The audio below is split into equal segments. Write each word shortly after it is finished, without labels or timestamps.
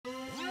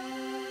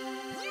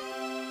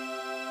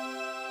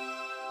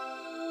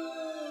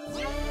Good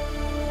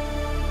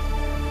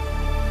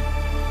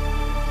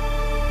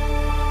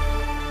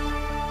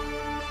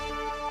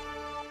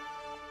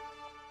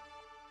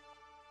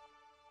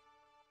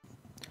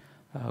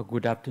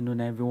afternoon,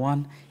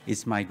 everyone.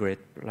 It's my great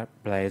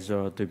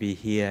pleasure to be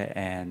here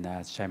and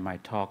share my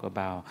talk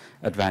about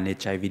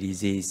advanced HIV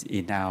disease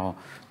in our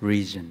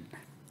region.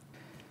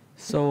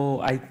 So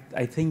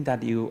I think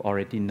that you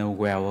already know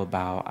well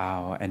about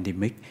our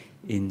endemic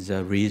in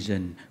the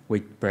region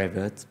with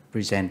previous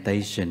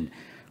presentation.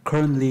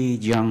 Currently,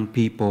 young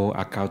people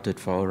accounted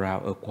for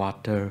around a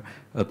quarter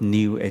of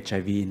new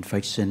HIV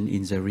infection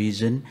in the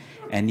region,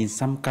 and in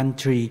some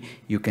countries,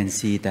 you can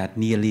see that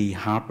nearly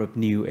half of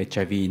new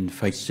HIV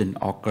infection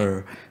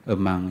occur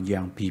among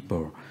young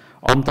people.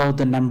 Although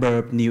the number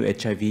of new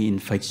HIV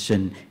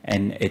infection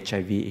and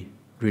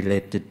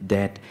HIV-related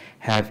deaths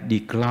have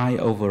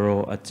declined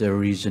overall at the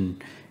region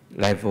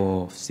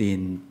level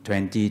since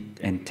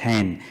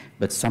 2010,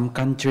 but some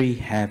countries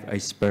have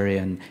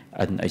experienced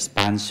an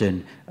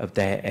expansion of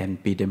their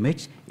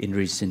epidemics in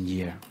recent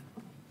years.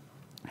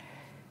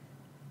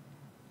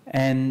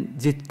 And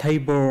this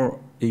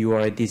table you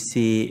already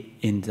see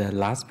in the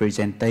last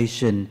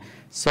presentation.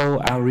 So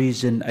our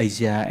region,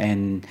 Asia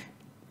and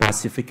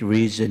Pacific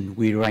region,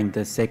 we rank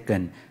the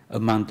second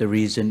among the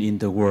regions in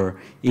the world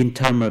in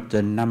terms of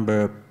the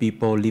number of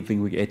people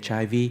living with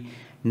HIV,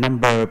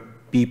 number of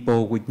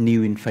people with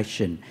new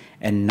infection,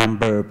 and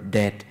number of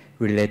deaths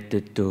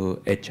related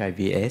to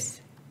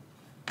HIV/AIDS.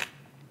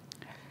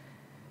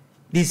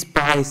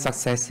 Despite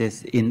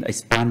successes in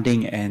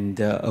expanding and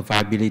the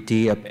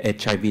availability of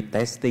HIV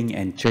testing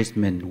and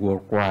treatment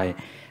worldwide,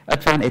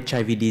 advanced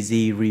HIV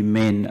disease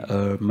remains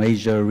a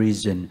major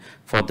reason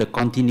for the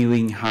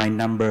continuing high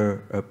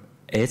number of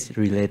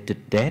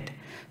AIDS-related deaths.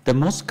 The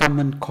most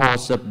common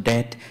cause of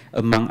death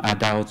among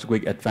adults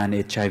with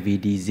advanced HIV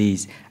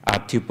disease are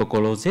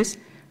tuberculosis,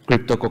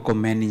 cryptococcal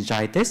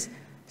meningitis,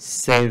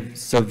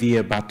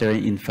 severe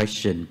bacterial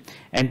infection,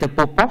 and the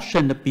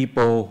proportion of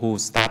people who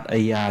start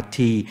ART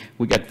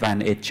with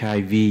advanced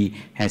HIV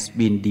has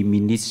been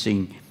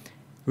diminishing.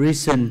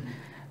 The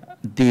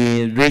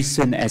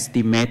recent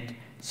estimate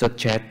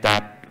suggests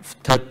that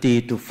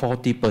 30 to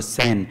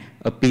 40%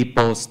 of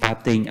people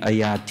starting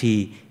ART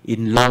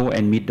in low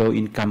and middle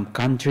income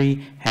countries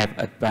have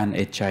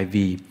advanced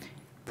HIV.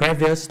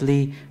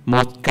 Previously,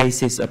 most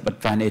cases of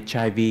advanced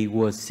HIV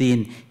were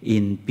seen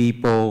in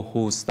people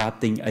who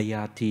starting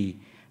ART.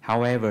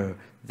 However,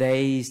 there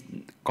is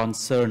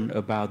concern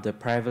about the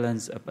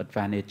prevalence of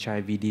advanced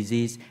HIV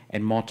disease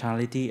and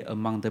mortality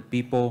among the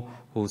people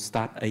who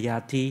start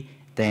ART,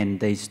 then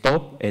they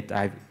stop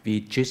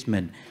HIV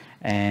treatment,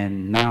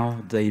 and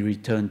now they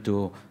return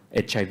to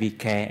HIV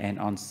care, and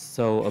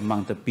also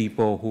among the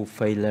people who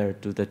fail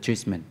to the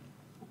treatment.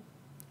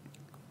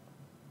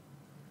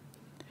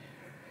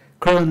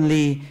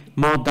 Currently,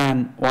 more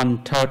than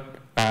 1/3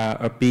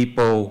 of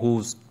people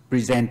who's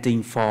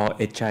presenting for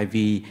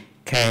HIV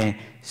care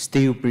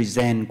still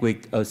present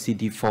with a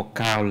CD4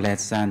 count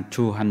less than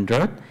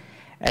 200.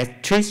 As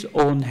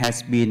threshold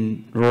has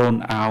been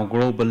rolled out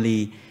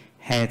globally,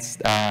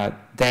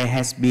 there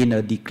has been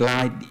a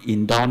decline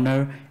in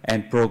donor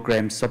and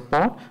program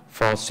support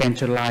for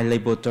centralized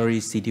laboratory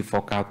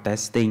CD4 count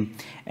testing,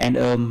 and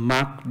a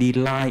marked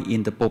decline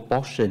in the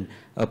proportion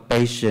of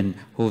patients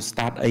who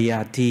start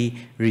ART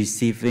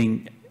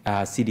receiving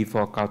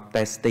CD4 count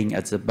testing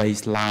as a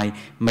baseline,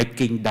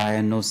 making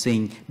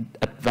diagnosing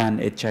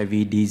advanced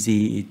HIV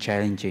disease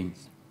challenging.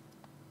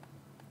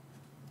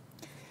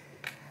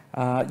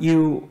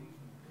 You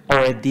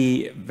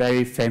already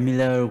very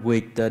familiar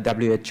with the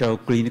WHO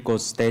clinical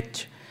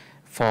stage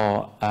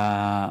for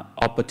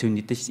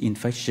opportunistic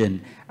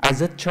infection. I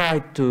just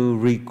tried to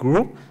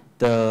regroup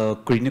the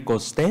clinical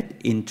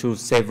state into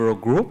several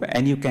groups,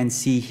 and you can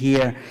see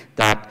here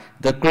that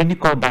the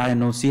clinical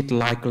diagnosis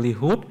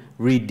likelihood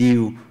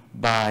reduced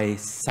by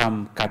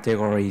some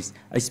categories,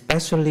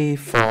 especially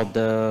for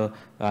the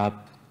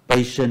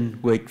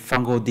patient with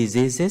fungal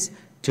diseases,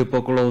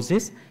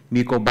 tuberculosis,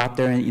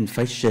 mycobacterial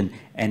infection,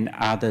 and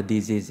other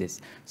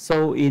diseases.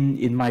 So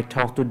in my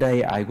talk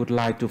today, I would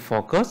like to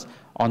focus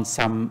on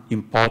some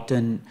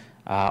important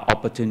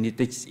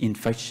opportunistic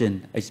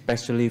infection,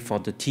 especially for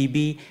the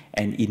TB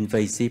and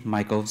invasive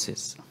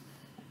mycosis.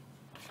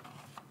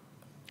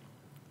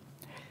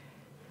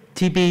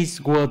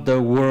 TBs were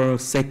the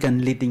world's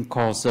second leading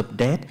cause of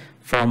death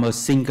from a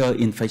single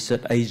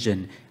infectious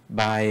agent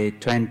by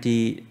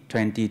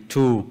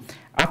 2022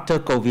 after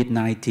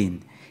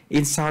COVID-19.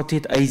 In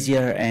Southeast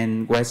Asia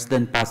and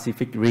Western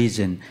Pacific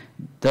region,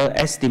 the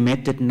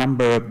estimated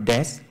number of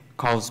deaths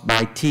caused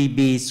by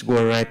TBs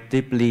were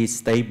relatively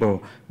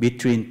stable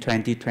between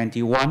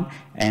 2021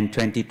 and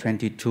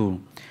 2022.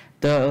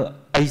 The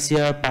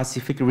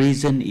Asia-Pacific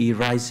region is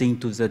rising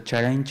to the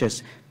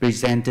challenges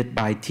presented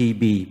by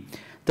TB.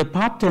 The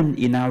pattern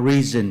in our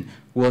region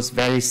was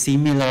very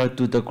similar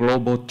to the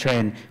global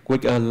trend,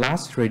 with a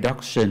large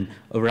reduction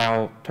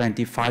around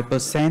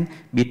 25%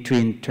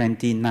 between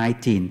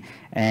 2019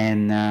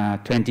 and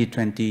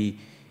 2022.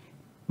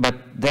 But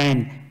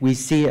then we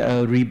see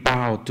a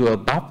rebound to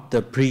above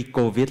the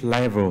pre-COVID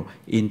level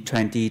in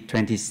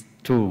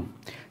 2022.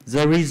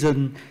 The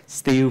region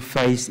still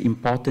faces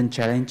important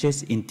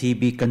challenges in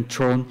TB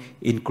control,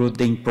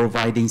 including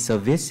providing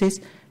services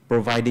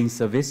for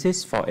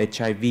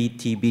HIV,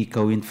 TB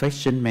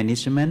co-infection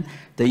management,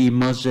 the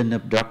emergence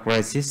of drug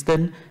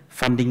resistance,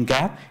 funding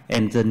gap,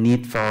 and the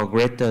need for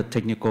greater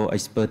technical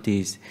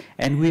expertise.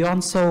 And we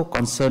also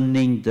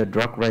concerning the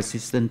drug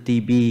resistant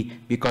TB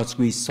because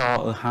we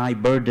saw a high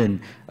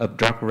burden of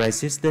drug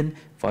resistance,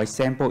 for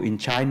example, in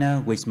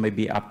China, which may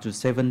be up to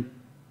 7%,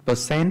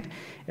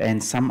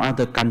 and some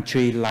other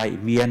country like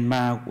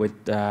Myanmar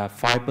with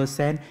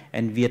 5%,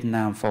 and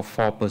Vietnam for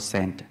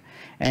 4%.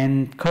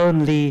 And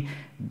currently,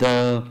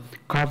 the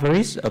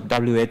coverage of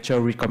WHO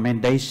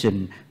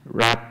recommendation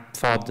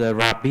for the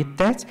rapid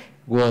test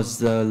was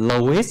the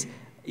lowest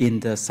in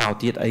the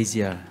Southeast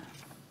Asia.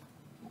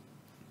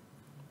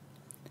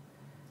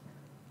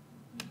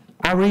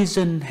 Our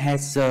region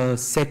has the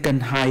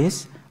second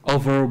highest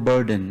overall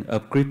burden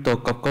of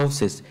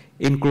cryptococcosis,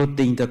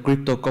 including the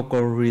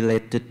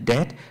cryptococcal-related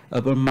death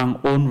among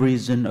all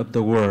regions of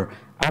the world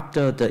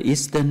after the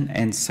Eastern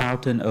and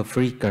Southern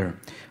Africa,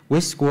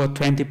 which were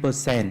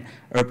 20%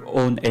 of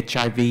all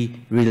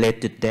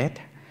HIV-related death.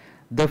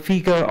 The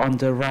figure on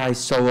the right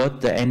shows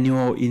the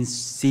annual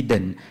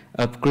incidence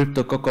of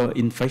cryptococcal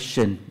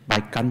infection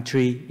by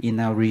country in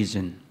our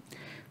region.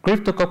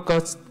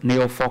 Cryptococcus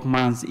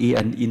neoformans is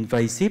an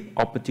invasive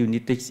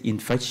opportunistic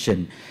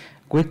infection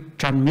which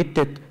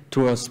transmitted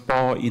through a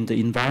spore in the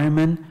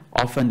environment,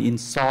 often in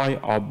soil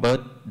or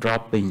bird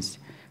droppings.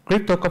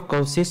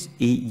 Cryptococcosis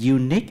is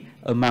unique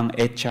among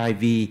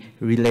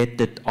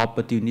HIV-related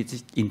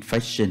opportunistic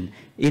infection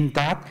in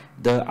that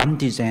the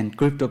antigen,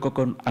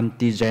 cryptococcal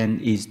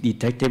antigen, is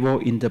detectable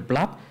in the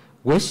blood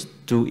weeks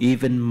to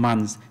even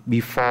months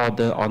before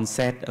the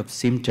onset of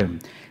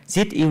symptoms.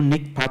 This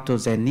unique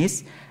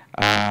pathogenicity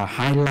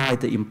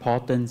highlights the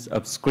importance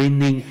of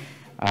screening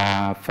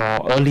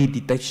for early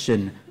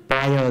detection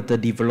prior to the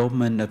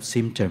development of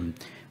symptoms.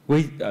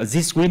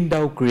 This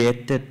window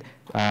created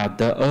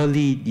the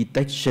early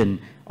detection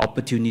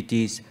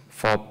opportunities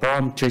for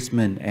prompt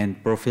treatment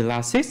and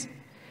prophylaxis.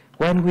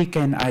 When we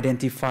can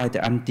identify the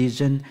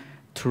antigen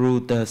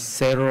through the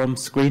serum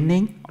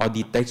screening or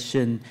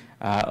detection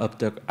of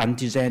the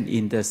antigen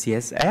in the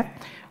CSF,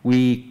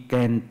 we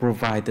can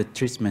provide the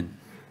treatment.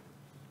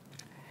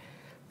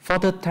 For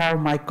the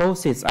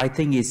thalassemia, I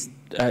think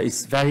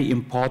it's very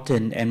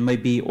important and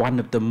maybe one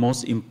of the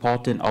most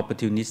important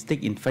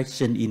opportunistic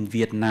infection in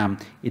Vietnam,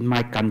 in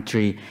my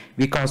country,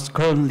 because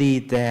currently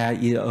there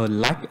is a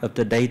lack of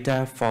the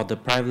data for the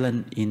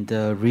prevalence in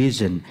the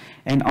region.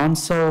 And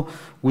also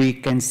we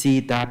can see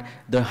that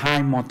the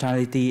high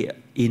mortality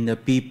in the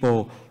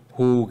people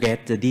who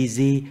get the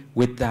disease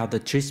without the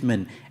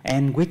treatment.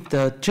 And with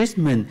the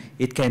treatment,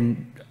 it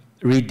can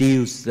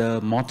reduce the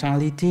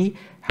mortality.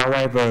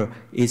 However,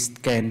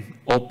 it can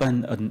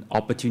open an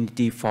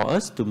opportunity for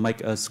us to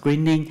make a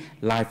screening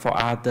like for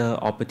other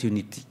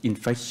opportunity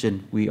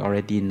infection we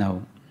already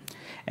know.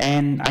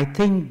 And I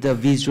think the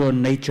visual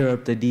nature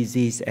of the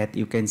disease, as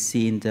you can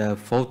see in the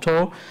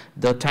photo,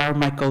 the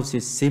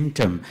thalassemia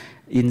symptom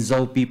in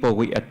those people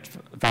with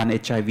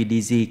advanced HIV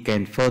disease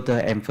can further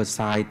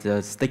emphasize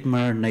the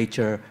stigma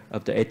nature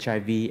of the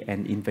HIV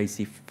and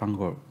invasive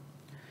fungal.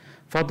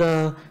 For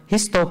the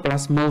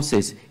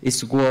histoplasmosis,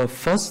 it was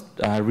first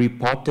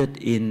reported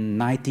in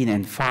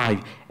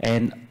 1905,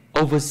 and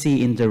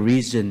overseas in the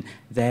region,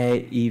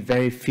 there is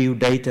very few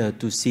data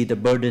to see the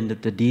burden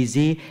of the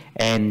disease,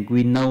 and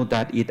we know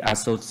that it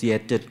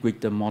associated with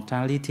the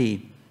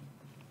mortality.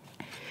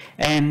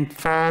 And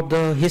for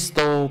the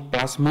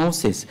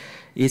histoplasmosis,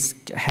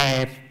 it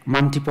has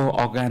multiple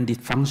organ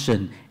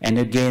dysfunction, and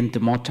again, the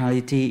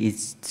mortality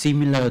is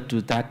similar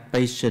to that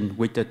patient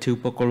with the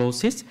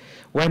tuberculosis.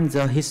 When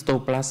the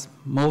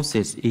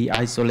histoplasmosis is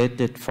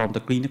isolated from the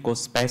clinical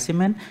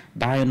specimen,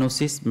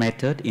 diagnosis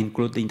method,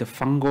 including the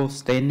fungal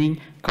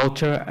staining,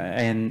 culture,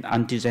 and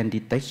antigen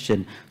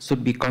detection,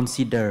 should be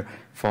considered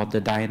for the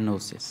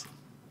diagnosis.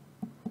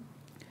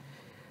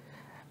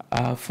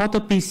 For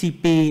the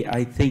PCP,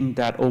 I think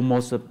that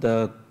almost of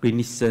the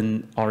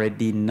clinicians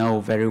already know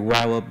very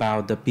well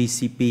about the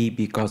PCP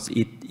because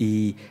it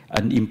is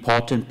an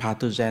important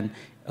pathogen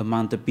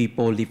among the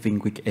people living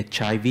with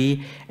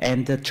HIV,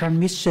 and the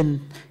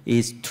transmission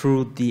is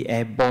through the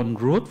airborne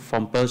route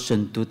from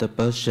person to the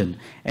person.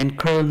 And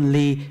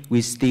currently,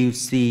 we still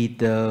see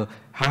the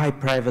high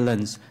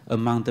prevalence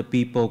among the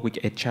people with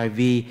HIV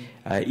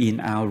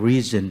in our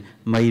region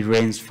may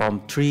range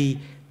from 3%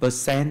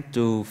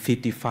 to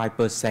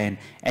 55%.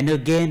 And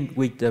again,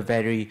 with the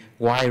very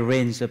wide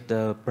range of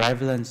the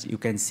prevalence, you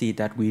can see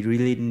that we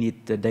really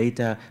need the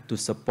data to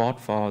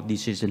support for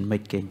decision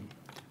making.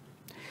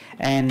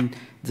 And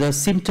the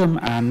symptoms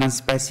are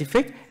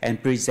non-specific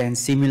and present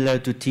similar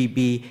to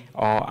TB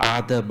or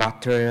other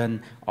bacterial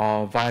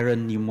or viral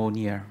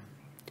pneumonia.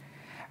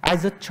 I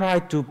just try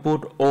to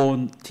put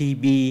on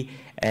TB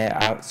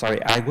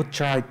I would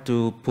try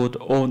to put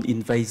all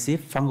invasive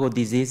fungal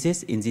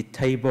diseases in the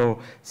table.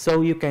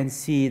 So you can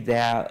see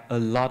there are a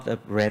lot of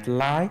red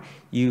line.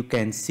 You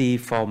can see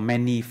for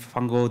many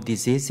fungal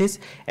diseases,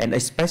 and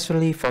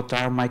especially for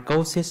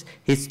trichomycosis,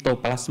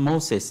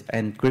 histoplasmosis,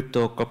 and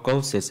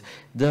cryptococcosis,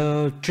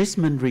 the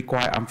treatment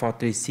require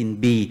amphotericin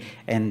B,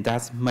 and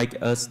that makes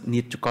us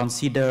need to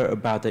consider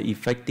about the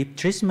effective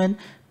treatment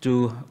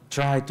to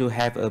try to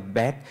have a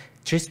bad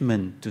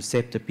treatment to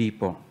save the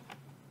people.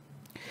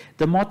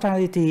 The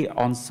mortality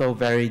also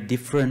very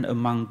different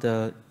among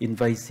the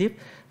invasive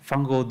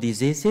fungal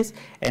diseases,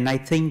 and I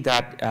think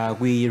that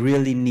we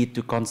really need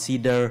to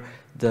consider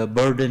the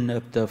burden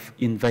of the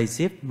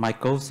invasive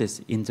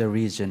mycosis in the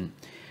region.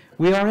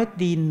 We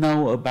already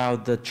know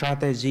about the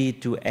strategy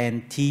to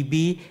end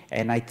TB,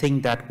 and I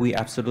think that we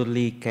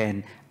absolutely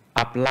can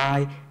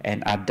apply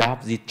and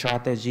adopt the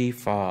strategy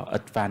for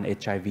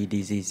advanced HIV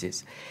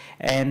diseases.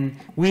 And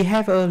we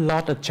have a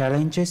lot of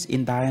challenges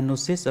in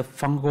diagnosis of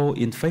fungal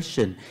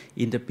infection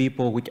in the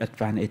people with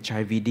advanced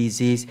HIV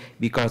disease,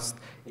 because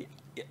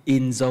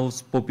in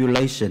those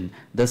populations,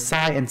 the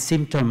sign and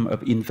symptom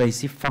of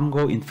invasive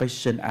fungal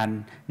infection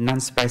are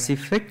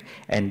non-specific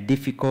and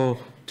difficult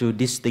to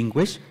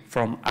distinguish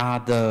from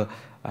other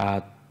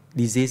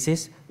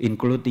diseases,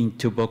 including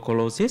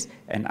tuberculosis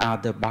and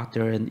other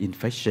bacterial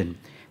infection.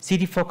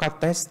 CD4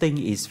 testing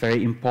is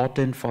very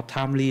important for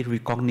timely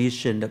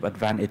recognition of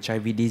advanced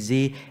HIV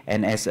disease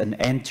and as an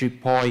entry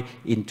point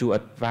into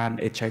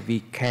advanced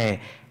HIV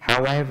care.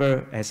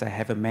 However, as I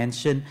have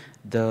mentioned,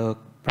 the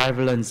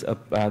prevalence of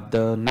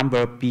the number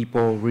of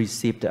people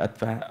receive the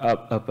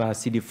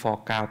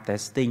CD4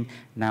 testing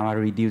now are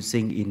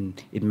reducing in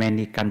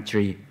many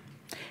countries.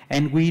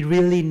 And we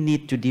really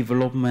need to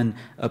development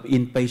of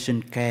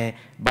inpatient care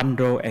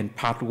bundle and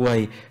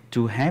pathway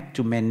to help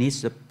to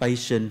manage the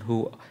patient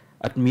who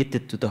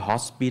admitted to the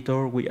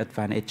hospital with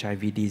advanced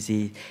HIV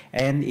disease.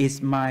 And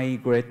it's my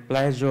great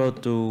pleasure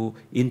to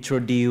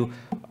introduce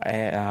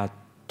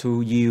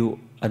to you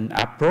an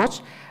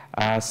approach.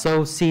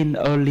 So since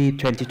early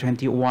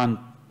 2021,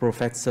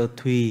 Professor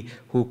Thuy,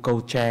 who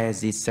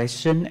co-chairs this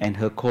session, and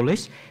her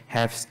colleagues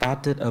have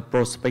started a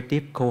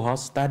prospective cohort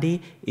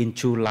study in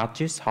two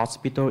largest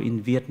hospitals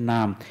in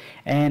Vietnam.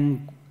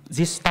 And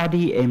this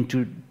study aims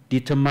to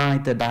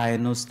determine the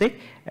diagnostic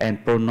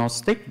and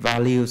prognostic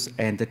values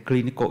and the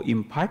clinical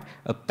impact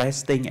of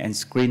testing and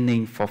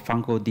screening for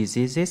fungal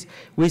diseases.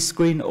 We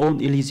screen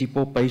all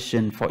eligible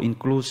patients for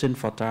inclusion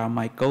for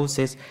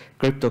trichomycosis,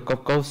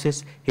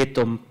 cryptococcosis,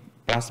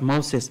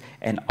 histoplasmosis,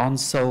 and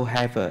also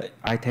have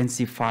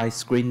intensified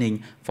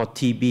screening for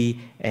TB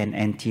and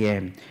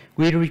NTM.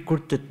 We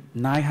recruited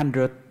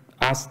 900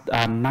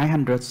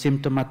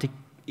 symptomatic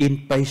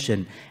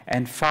inpatient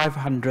and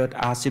 500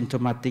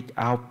 asymptomatic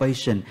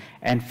outpatient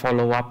and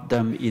follow up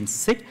them in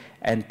 6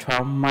 and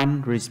 12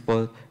 months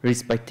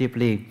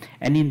respectively.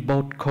 And in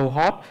both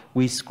cohorts,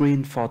 we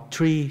screen for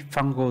 3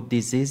 fungal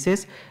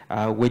diseases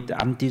with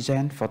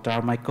antigen for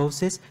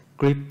trichomycosis,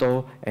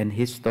 crypto, and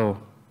histo.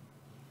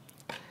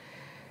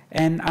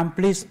 And I'm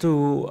pleased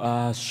to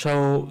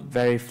show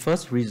very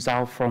first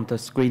result from the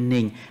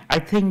screening. I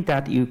think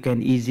that you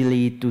can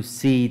easily to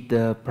see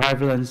the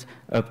prevalence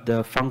of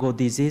the fungal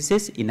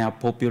diseases in our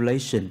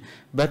population.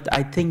 But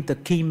I think the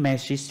key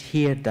message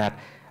here that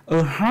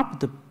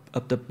half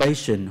of the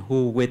patient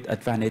who with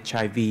advanced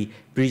HIV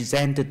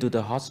presented to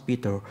the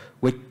hospital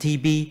with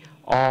TB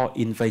or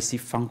invasive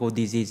fungal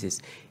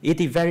diseases.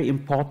 It is very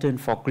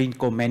important for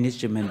clinical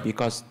management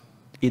because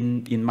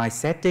in my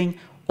setting,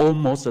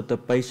 almost of the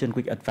patients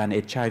with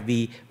advanced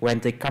HIV, when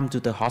they come to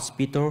the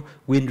hospital,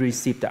 will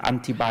receive the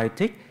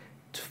antibiotic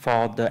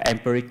for the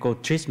empirical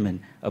treatment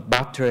of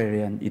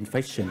bacterial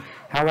infection.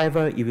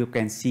 However, if you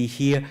can see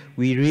here,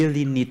 we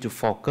really need to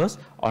focus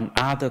on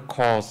other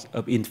causes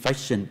of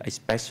infection,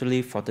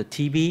 especially for the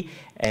TB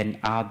and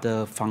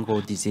other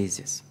fungal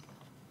diseases.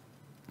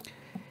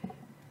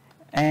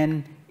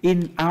 And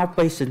in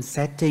outpatient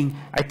setting,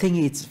 I think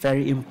it's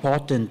very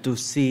important to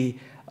see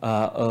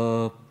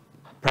a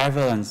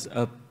prevalence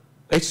of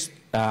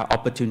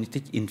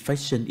opportunistic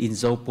infection in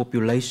those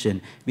population,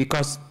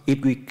 because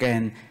if we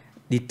can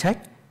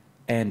detect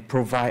and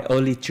provide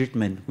early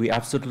treatment, we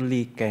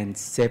absolutely can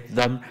save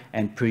them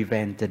and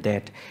prevent the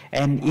death.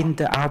 And in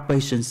the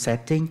outpatient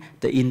setting,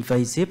 the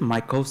invasive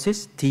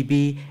mycosis,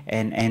 TB,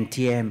 and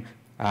NTM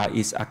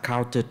is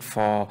accounted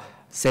for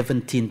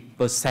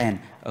 17%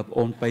 of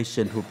all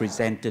patients who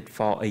presented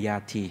for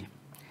ART.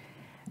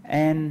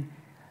 And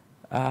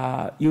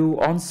you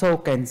also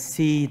can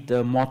see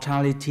the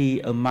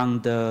mortality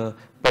among the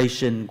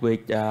patients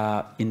with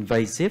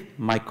invasive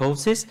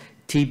mycosis,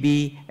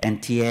 TB, and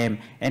TM.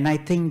 And I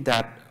think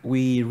that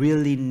we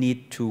really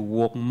need to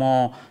work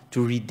more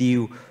to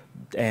reduce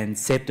and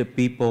save the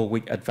people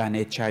with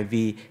advanced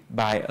HIV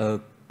by a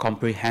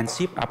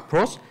comprehensive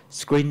approach,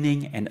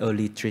 screening, and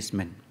early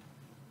treatment.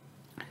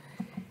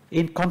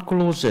 In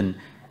conclusion,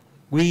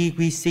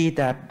 we see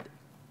that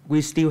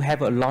we still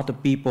have a lot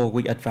of people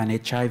with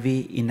advanced HIV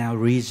in our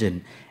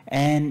region.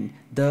 And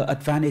the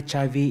advanced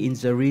HIV in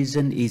the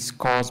region is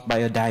caused by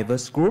a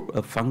diverse group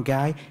of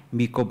fungi,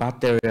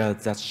 mycobacteria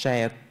that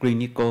share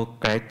clinical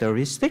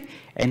characteristics.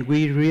 And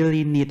we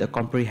really need a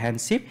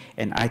comprehensive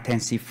and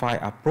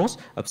intensified approach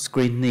of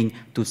screening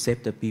to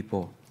save the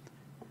people.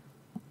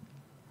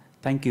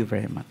 Thank you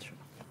very much.